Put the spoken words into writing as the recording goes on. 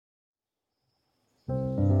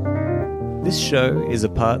This show is a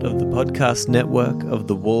part of the podcast network of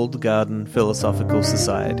the Walled Garden Philosophical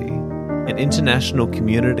Society, an international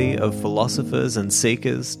community of philosophers and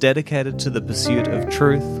seekers dedicated to the pursuit of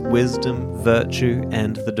truth, wisdom, virtue,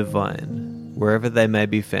 and the divine, wherever they may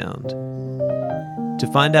be found. To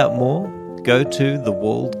find out more, go to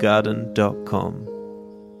thewalledgarden.com.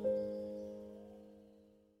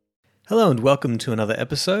 Hello and welcome to another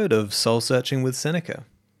episode of Soul Searching with Seneca.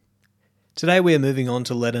 Today we are moving on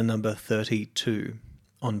to letter number 32,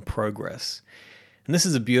 on progress. And this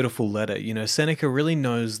is a beautiful letter. You know, Seneca really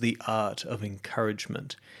knows the art of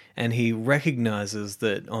encouragement, and he recognizes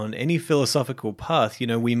that on any philosophical path, you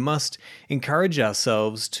know, we must encourage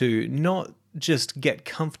ourselves to not just get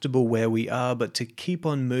comfortable where we are, but to keep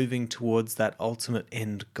on moving towards that ultimate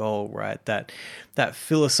end goal, right? That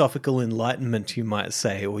philosophical enlightenment, you might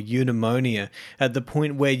say, or eudaimonia, at the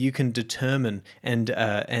point where you can determine and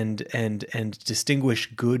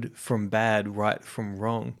distinguish good from bad, right from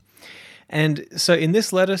wrong. And so in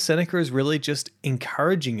this letter, Seneca is really just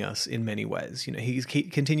encouraging us in many ways. You know, he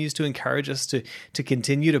continues to encourage us to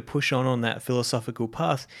continue to push on that philosophical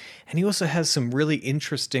path. And he also has some really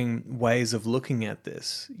interesting ways of looking at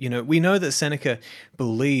this. You know, we know that Seneca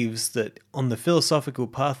believes that on the philosophical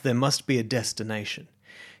path, there must be a destination.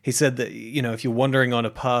 He said that, you know, if you're wandering on a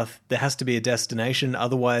path, there has to be a destination.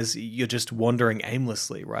 Otherwise, you're just wandering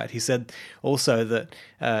aimlessly, right? He said also that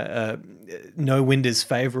no wind is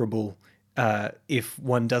favorable if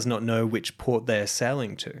one does not know which port they are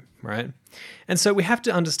sailing to, right? And so we have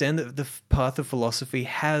to understand that the path of philosophy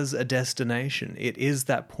has a destination. It is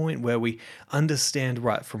that point where we understand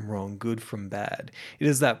right from wrong, good from bad. It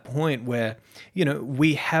is that point where, you know,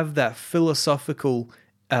 we have that philosophical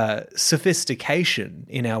sophistication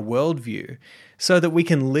in our worldview so that we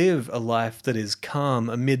can live a life that is calm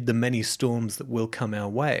amid the many storms that will come our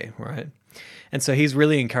way, right? And so he's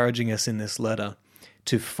really encouraging us in this letter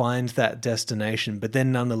to find that destination, but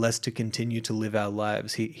then nonetheless to continue to live our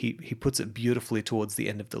lives. He puts it beautifully towards the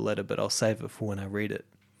end of the letter, but I'll save it for when I read it.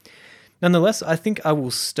 Nonetheless, I think I will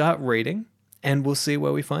start reading and we'll see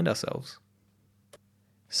where we find ourselves.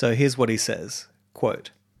 So here's what he says, quote,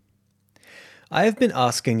 "I have been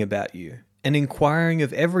asking about you and inquiring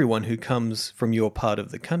of everyone who comes from your part of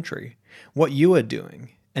the country, what you are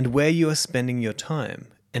doing and where you are spending your time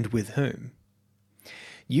and with whom.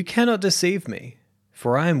 You cannot deceive me,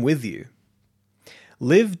 for I am with you.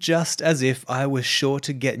 Live just as if I was sure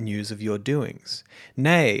to get news of your doings,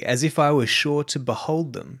 nay, as if I was sure to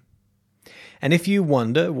behold them. And if you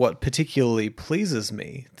wonder what particularly pleases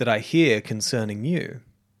me that I hear concerning you,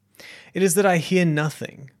 it is that I hear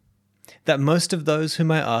nothing, that most of those whom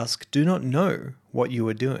I ask do not know what you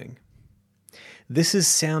are doing. This is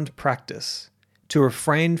sound practice, to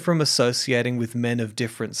refrain from associating with men of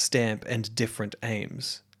different stamp and different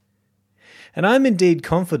aims. And I am indeed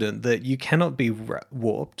confident that you cannot be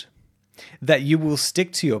warped, that you will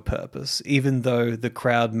stick to your purpose, even though the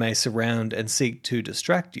crowd may surround and seek to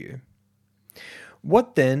distract you.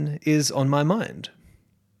 What then is on my mind?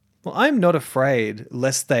 Well, I am not afraid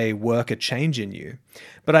lest they work a change in you,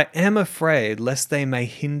 but I am afraid lest they may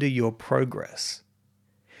hinder your progress.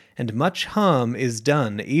 And much harm is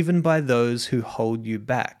done even by those who hold you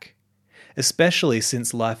back, especially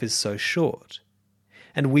since life is so short.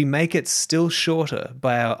 And we make it still shorter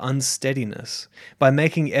by our unsteadiness, by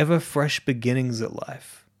making ever fresh beginnings at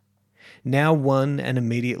life, now one and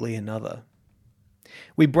immediately another.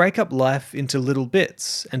 We break up life into little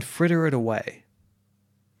bits and fritter it away.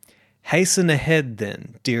 Hasten ahead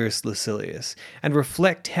then, dearest Lucilius, and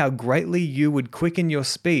reflect how greatly you would quicken your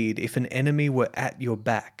speed if an enemy were at your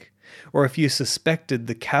back, or if you suspected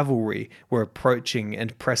the cavalry were approaching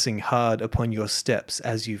and pressing hard upon your steps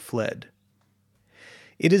as you fled.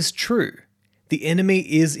 It is true, the enemy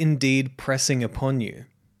is indeed pressing upon you.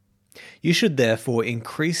 You should therefore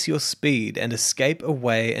increase your speed and escape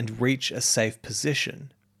away and reach a safe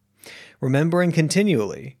position, remembering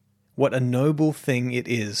continually what a noble thing it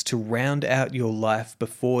is to round out your life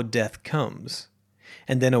before death comes,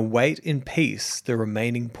 and then await in peace the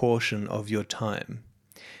remaining portion of your time,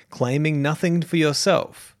 claiming nothing for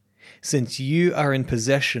yourself, since you are in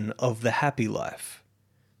possession of the happy life.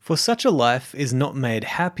 For such a life is not made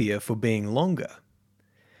happier for being longer.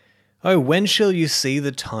 Oh, when shall you see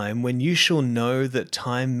the time when you shall know that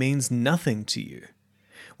time means nothing to you?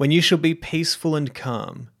 When you shall be peaceful and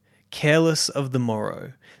calm, careless of the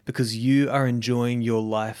morrow, because you are enjoying your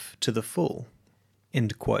life to the full."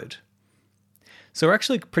 End quote. So we're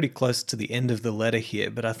actually pretty close to the end of the letter here,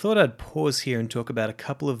 but I thought I'd pause here and talk about a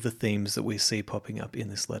couple of the themes that we see popping up in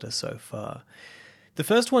this letter so far. The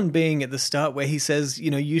first one being at the start where he says,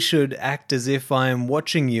 you should act as if I am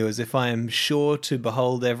watching you, as if I am sure to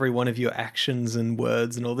behold every one of your actions and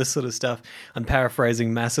words and all this sort of stuff. I'm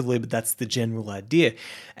paraphrasing massively, but that's the general idea.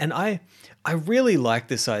 And I really like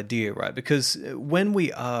this idea, right? Because when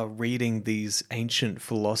we are reading these ancient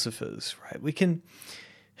philosophers, right, we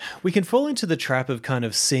can fall into the trap of kind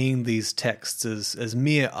of seeing these texts as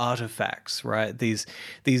mere artifacts, right?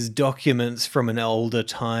 These documents from an older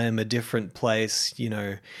time, a different place,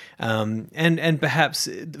 and perhaps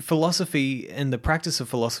philosophy and the practice of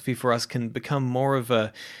philosophy for us can become more of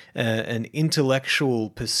an intellectual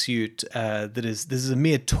pursuit this is a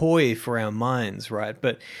mere toy for our minds, right?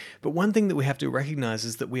 But one thing that we have to recognize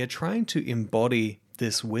is that we are trying to embody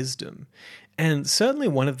this wisdom. And certainly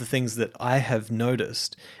one of the things that I have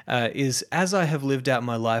noticed is as I have lived out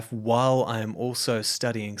my life while I am also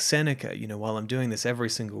studying Seneca, while I'm doing this every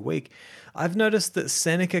single week, I've noticed that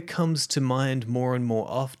Seneca comes to mind more and more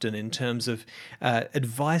often in terms of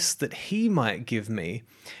advice that he might give me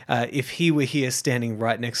if he were here standing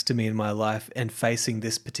right next to me in my life and facing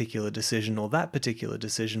this particular decision or that particular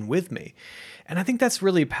decision with me. And I think that's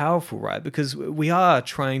really powerful, right? Because we are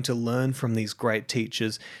trying to learn from these great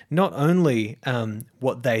teachers, not only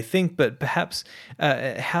what they think, but perhaps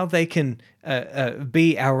how they can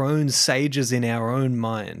be our own sages in our own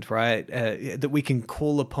mind, right? That we can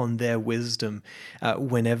call upon their wisdom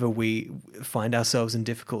whenever we find ourselves in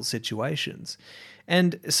difficult situations.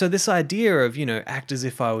 And so this idea of, act as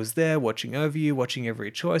if I was there, watching over you, watching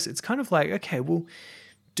every choice, it's kind of like, okay, well,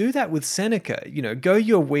 do that with Seneca. Go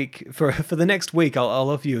your week, for the next week, I'll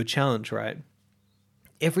offer you a challenge, right?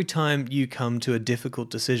 Every time you come to a difficult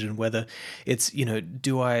decision, whether it's,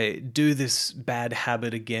 do I do this bad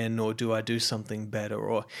habit again, or do I do something better?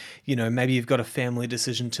 Or, maybe you've got a family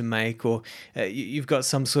decision to make, or you've got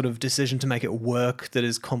some sort of decision to make at work that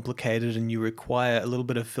is complicated and you require a little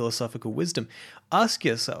bit of philosophical wisdom. Ask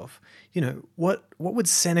yourself, what would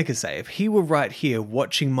Seneca say if he were right here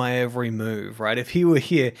watching my every move, right? If he were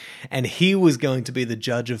here and he was going to be the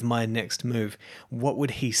judge of my next move, what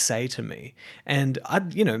would he say to me? And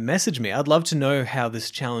message me. I'd love to know how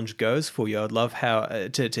this challenge goes for you. I'd love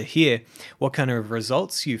to hear what kind of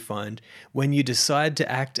results you find when you decide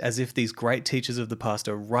to act as if these great teachers of the past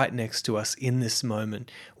are right next to us in this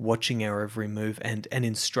moment, watching our every move and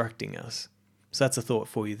instructing us. So that's a thought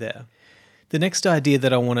for you there. The next idea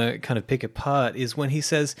that I want to kind of pick apart is when he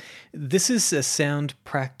says, this is a sound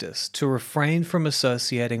practice to refrain from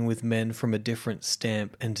associating with men from a different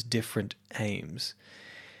stamp and different aims.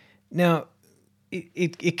 Now,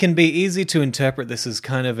 it can be easy to interpret this as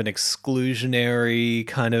kind of an exclusionary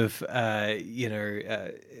kind of, a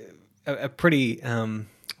pretty, what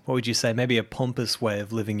would you say, maybe a pompous way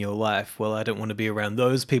of living your life. Well, I don't want to be around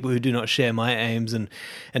those people who do not share my aims and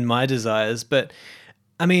my desires. But,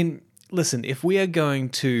 I mean, listen, if we are going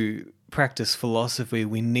to practice philosophy,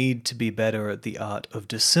 we need to be better at the art of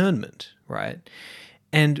discernment, right?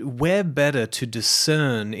 And where better to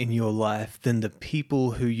discern in your life than the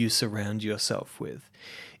people who you surround yourself with?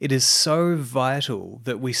 It is so vital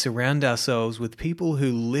that we surround ourselves with people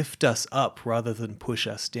who lift us up rather than push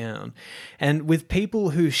us down, and with people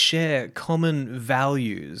who share common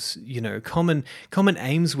values, common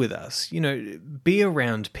aims with us. Be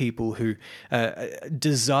around people who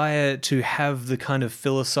desire to have the kind of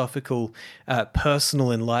philosophical,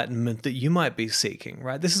 personal enlightenment that you might be seeking,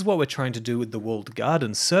 right? This is what we're trying to do with the Walled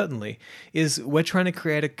Garden, certainly, is we're trying to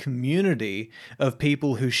create a community of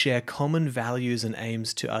people who share common values and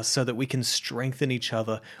aims to us so that we can strengthen each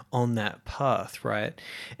other on that path, right?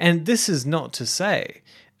 And this is not to say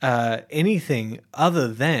anything other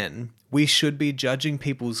than we should be judging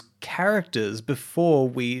people's characters before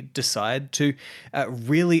we decide to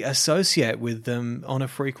really associate with them on a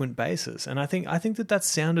frequent basis. And I think that that's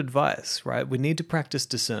sound advice, right? We need to practice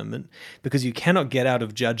discernment because you cannot get out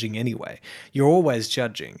of judging anyway. You're always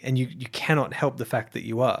judging, and you cannot help the fact that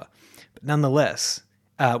you are. But nonetheless,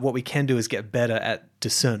 what we can do is get better at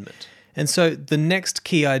discernment. And so the next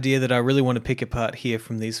key idea that I really want to pick apart here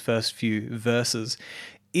from these first few verses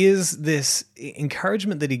is this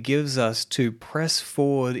encouragement that he gives us to press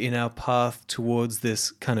forward in our path towards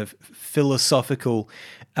this kind of philosophical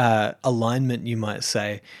alignment, you might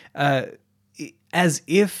say, as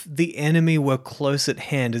if the enemy were close at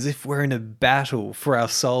hand, as if we're in a battle for our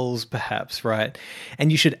souls, perhaps, right?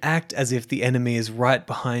 And you should act as if the enemy is right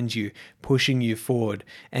behind you, pushing you forward,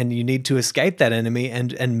 and you need to escape that enemy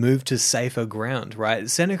and move to safer ground, right?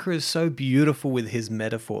 Seneca is so beautiful with his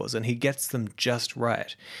metaphors, and he gets them just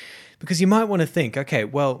right. Because you might want to think, okay,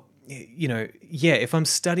 well, if I'm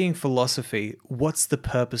studying philosophy, what's the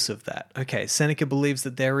purpose of that? Okay, Seneca believes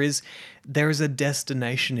that there is there is a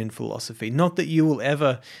destination in philosophy. Not that you will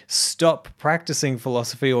ever stop practicing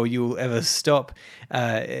philosophy, or you will ever stop,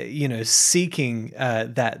 seeking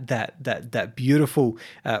that beautiful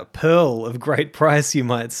pearl of great price, you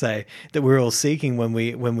might say, that we're all seeking when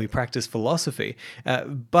we practice philosophy.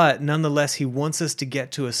 But nonetheless, he wants us to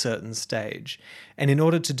get to a certain stage. And in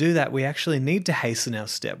order to do that, we actually need to hasten our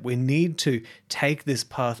step. We need to take this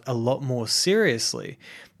path a lot more seriously,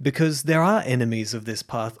 because there are enemies of this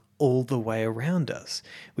path all the way around us.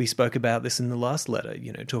 We spoke about this in the last letter,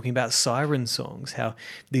 talking about siren songs, how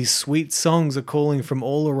these sweet songs are calling from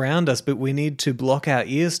all around us, but we need to block our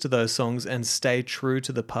ears to those songs and stay true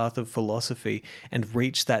to the path of philosophy and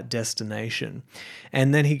reach that destination.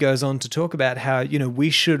 And then he goes on to talk about how,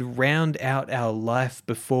 we should round out our life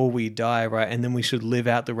before we die, right? And then we should live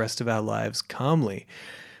out the rest of our lives calmly.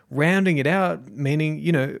 Rounding it out,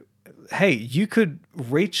 meaning, hey, you could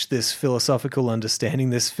reach this philosophical understanding,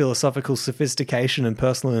 this philosophical sophistication and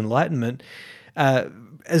personal enlightenment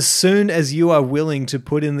as soon as you are willing to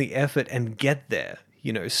put in the effort and get there.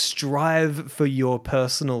 Strive for your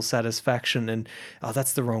personal satisfaction, and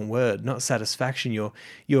that's the wrong word, not satisfaction,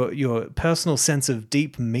 your personal sense of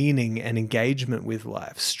deep meaning and engagement with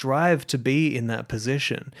life. Strive to be in that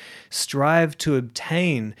position. Strive to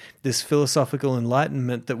obtain this philosophical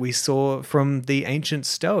enlightenment that we saw from the ancient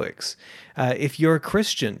Stoics. If you're a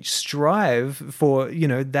Christian, strive for,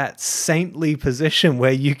 that saintly position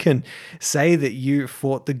where you can say that you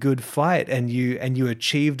fought the good fight and you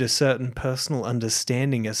achieved a certain personal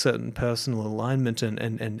understanding, a certain personal alignment and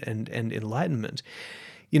enlightenment.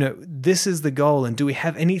 This is the goal. And do we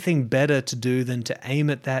have anything better to do than to aim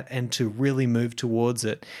at that and to really move towards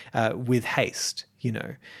it with haste?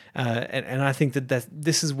 And I think that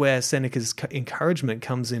this is where Seneca's encouragement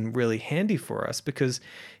comes in really handy for us, because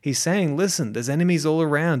he's saying, listen, there's enemies all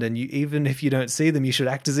around, and even if you don't see them, you should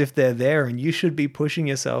act as if they're there, and you should be pushing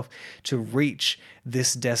yourself to reach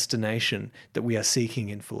this destination that we are seeking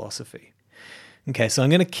in philosophy. Okay, so I'm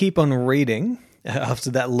going to keep on reading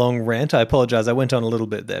after that long rant. I apologize, I went on a little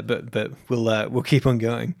bit there, but we'll keep on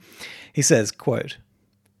going. He says, quote,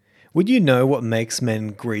 "Would you know what makes men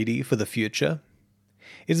greedy for the future?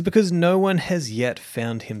 It is because no one has yet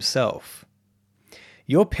found himself.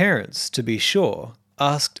 Your parents, to be sure,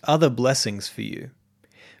 asked other blessings for you,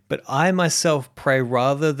 but I myself pray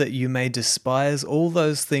rather that you may despise all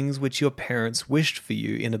those things which your parents wished for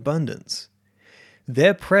you in abundance.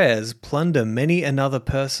 Their prayers plunder many another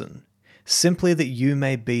person, simply that you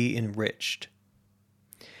may be enriched.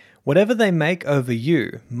 Whatever they make over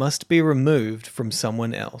you must be removed from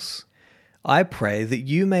someone else. I pray that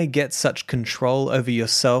you may get such control over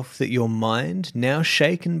yourself that your mind, now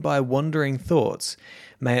shaken by wandering thoughts,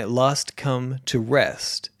 may at last come to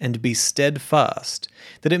rest and be steadfast,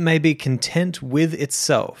 that it may be content with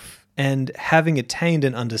itself, and having attained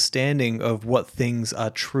an understanding of what things are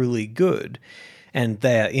truly good, and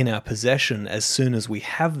they are in our possession as soon as we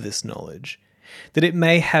have this knowledge, that it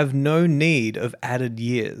may have no need of added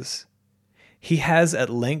years. He has at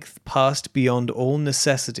length passed beyond all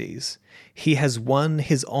necessities. He has won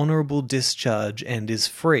his honourable discharge and is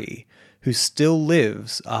free, who still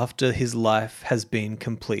lives after his life has been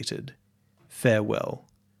completed. Farewell."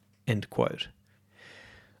 End quote.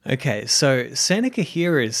 Okay, so Seneca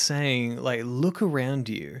here is saying, look around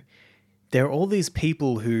you. There are all these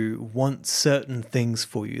people who want certain things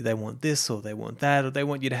for you. They want this or they want that, or they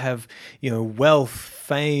want you to have, wealth,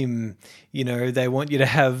 fame, they want you to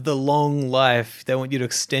have the long life. They want you to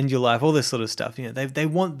extend your life, all this sort of stuff. They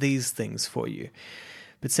want these things for you.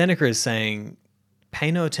 But Seneca is saying, pay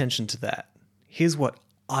no attention to that. Here's what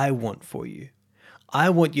I want for you. I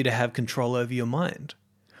want you to have control over your mind.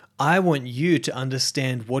 I want you to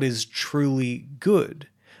understand what is truly good.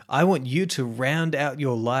 I want you to round out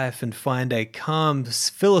your life and find a calm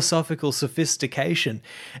philosophical sophistication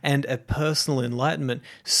and a personal enlightenment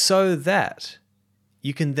so that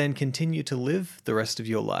you can then continue to live the rest of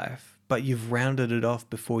your life, but you've rounded it off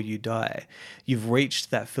before you die. You've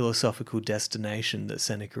reached that philosophical destination that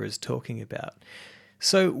Seneca is talking about.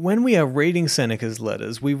 So when we are reading Seneca's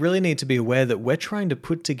letters, we really need to be aware that we're trying to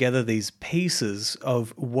put together these pieces of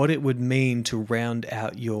what it would mean to round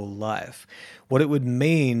out your life, what it would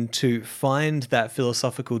mean to find that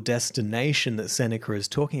philosophical destination that Seneca is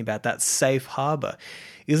talking about, that safe harbor.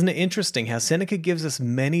 Isn't it interesting how Seneca gives us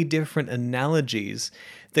many different analogies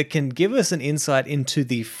that can give us an insight into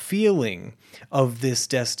the feeling of this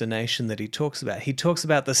destination that he talks about? He talks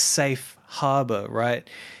about the safe harbor, right?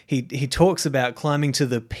 He talks about climbing to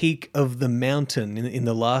the peak of the mountain in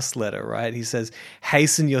the last letter, right? He says,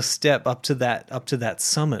 hasten your step up to that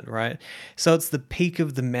summit, right? So it's the peak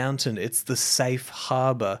of the mountain. It's the safe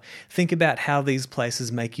harbor. Think about how these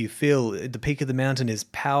places make you feel. The peak of the mountain is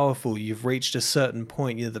powerful. You've reached a certain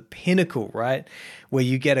point. You're the pinnacle, right? Where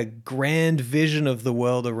you get a grand vision of the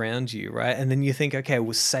world around you, right? And then you think, okay,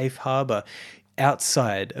 well, safe harbor.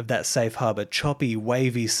 Outside of that safe harbor, choppy,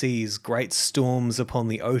 wavy seas, great storms upon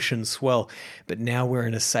the ocean swell. But now we're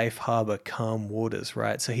in a safe harbor, calm waters,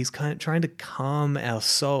 right? So he's kind of trying to calm our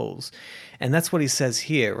souls. And that's what he says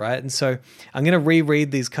here, right? And so I'm going to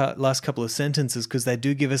reread these last couple of sentences because they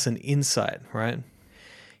do give us an insight, right?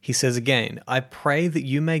 He says again, I pray that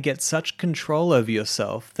you may get such control over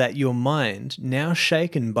yourself that your mind, now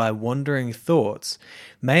shaken by wandering thoughts,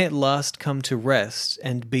 may at last come to rest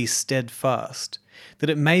and be steadfast, that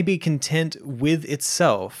it may be content with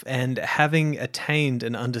itself, and having attained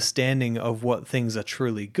an understanding of what things are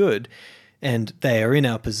truly good, and they are in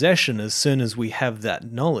our possession as soon as we have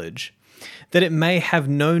that knowledge, that it may have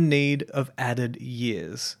no need of added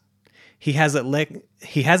years. He has at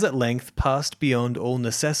length passed beyond all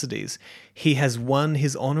necessities. He has won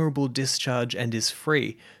his honourable discharge and is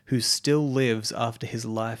free, who still lives after his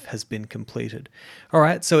life has been completed. All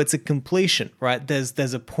right, so it's a completion, right?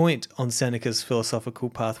 There's a point on Seneca's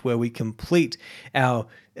philosophical path where we complete our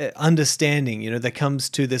understanding, that comes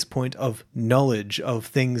to this point of knowledge of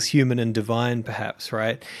things human and divine, perhaps,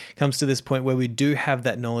 right? Comes to this point where we do have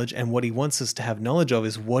that knowledge, and what he wants us to have knowledge of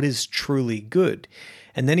is what is truly good.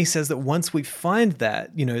 And then he says that once we find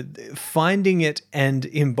that, finding it and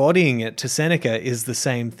embodying it to Seneca is the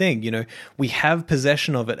same thing. We have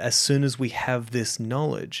possession of it as soon as we have this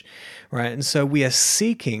knowledge, right? And so we are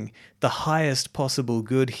seeking the highest possible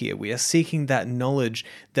good here. We are seeking that knowledge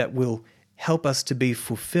that will help us to be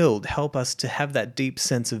fulfilled, help us to have that deep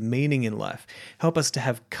sense of meaning in life, help us to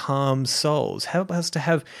have calm souls, help us to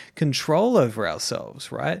have control over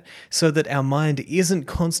ourselves, right? So that our mind isn't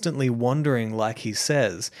constantly wandering, like he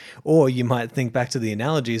says. Or you might think back to the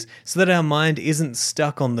analogies, so that our mind isn't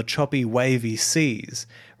stuck on the choppy, wavy seas,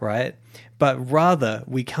 right? But rather,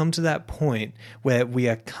 we come to that point where we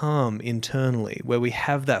are calm internally, where we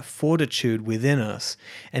have that fortitude within us,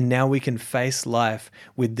 and now we can face life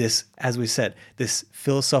with this, as we said, this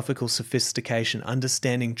philosophical sophistication,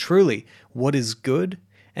 understanding truly what is good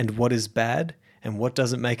and what is bad and what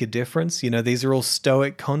doesn't make a difference. These are all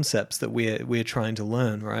Stoic concepts that we're trying to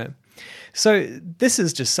learn, right? So this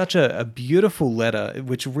is just such a beautiful letter,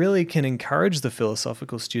 which really can encourage the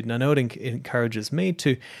philosophical student. I know it encourages me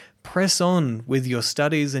to press on with your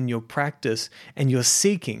studies and your practice and your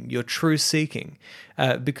seeking, your true seeking,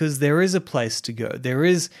 because there is a place to go. There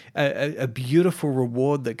is a beautiful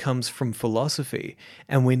reward that comes from philosophy,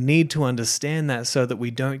 and we need to understand that so that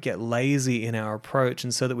we don't get lazy in our approach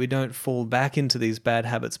and so that we don't fall back into these bad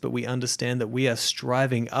habits, but we understand that we are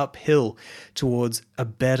striving uphill towards a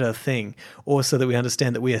better thing, or so that we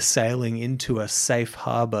understand that we are sailing into a safe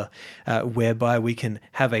harbor whereby we can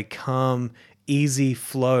have a calm, easy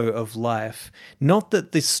flow of life. Not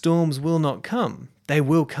that the storms will not come. They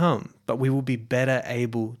will come, but we will be better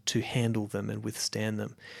able to handle them and withstand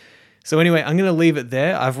them. So anyway, I'm going to leave it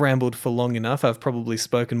there. I've rambled for long enough. I've probably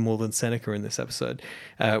spoken more than Seneca in this episode,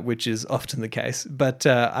 which is often the case. But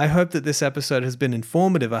I hope that this episode has been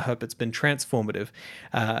informative. I hope it's been transformative.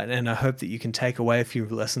 And I hope that you can take away a few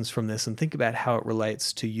lessons from this and think about how it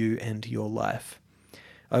relates to you and your life.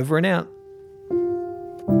 Over and out.